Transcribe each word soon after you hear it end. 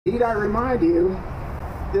Need I remind you,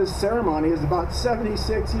 this ceremony is about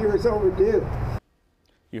 76 years overdue.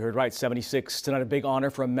 You heard right, 76. Tonight, a big honor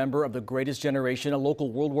for a member of the greatest generation, a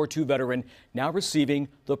local World War II veteran, now receiving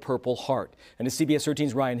the Purple Heart. And as CBS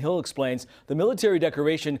 13's Ryan Hill explains, the military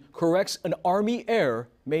decoration corrects an Army error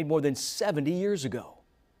made more than 70 years ago.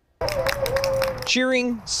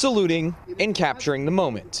 Cheering, saluting, and capturing the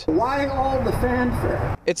moment. Why all the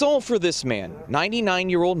fanfare? It's all for this man,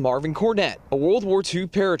 99-year-old Marvin Cornett, a World War II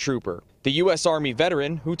paratrooper. The U.S. Army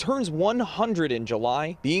veteran who turns 100 in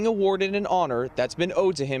July, being awarded an honor that's been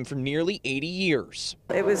owed to him for nearly 80 years.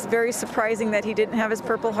 It was very surprising that he didn't have his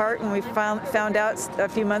Purple Heart when we found out a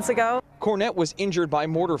few months ago. Cornett was injured by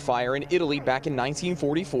mortar fire in Italy back in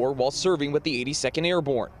 1944 while serving with the 82nd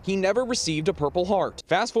Airborne. He never received a Purple Heart.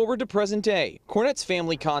 Fast forward to present day. Cornett's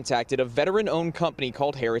family contacted a veteran-owned company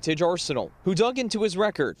called Heritage Arsenal, who dug into his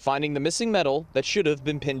record, finding the missing medal that should have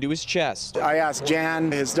been pinned to his chest. I asked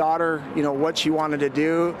Jan, his daughter, what she wanted to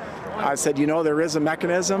do. I said, there is a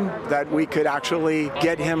mechanism that we could actually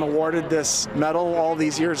get him awarded this medal all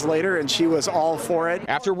these years later, and she was all for it.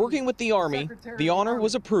 After working with the Army, the honor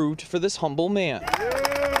was approved for this humble man.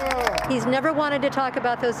 He's never wanted to talk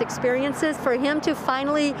about those experiences. For him to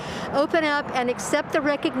finally open up and accept the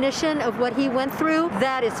recognition of what he went through,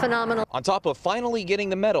 that is phenomenal. On top of finally getting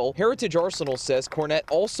the medal, Heritage Arsenal says Cornett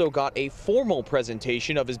also got a formal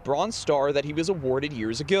presentation of his Bronze Star that he was awarded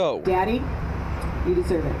years ago. Daddy, you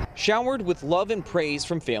deserve it. Showered with love and praise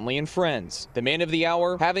from family and friends. The man of the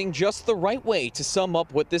hour having just the right way to sum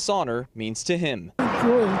up what this honor means to him.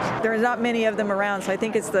 There are not many of them around, so I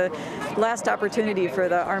think it's the last opportunity for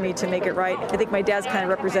the Army to make it right. I think my dad's kind of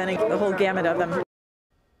representing the whole gamut of them.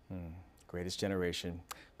 Greatest generation.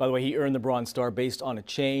 By the way, he earned the Bronze Star based on a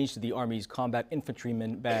change to the Army's Combat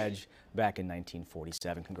Infantryman badge back in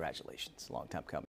 1947. Congratulations. Long time coming.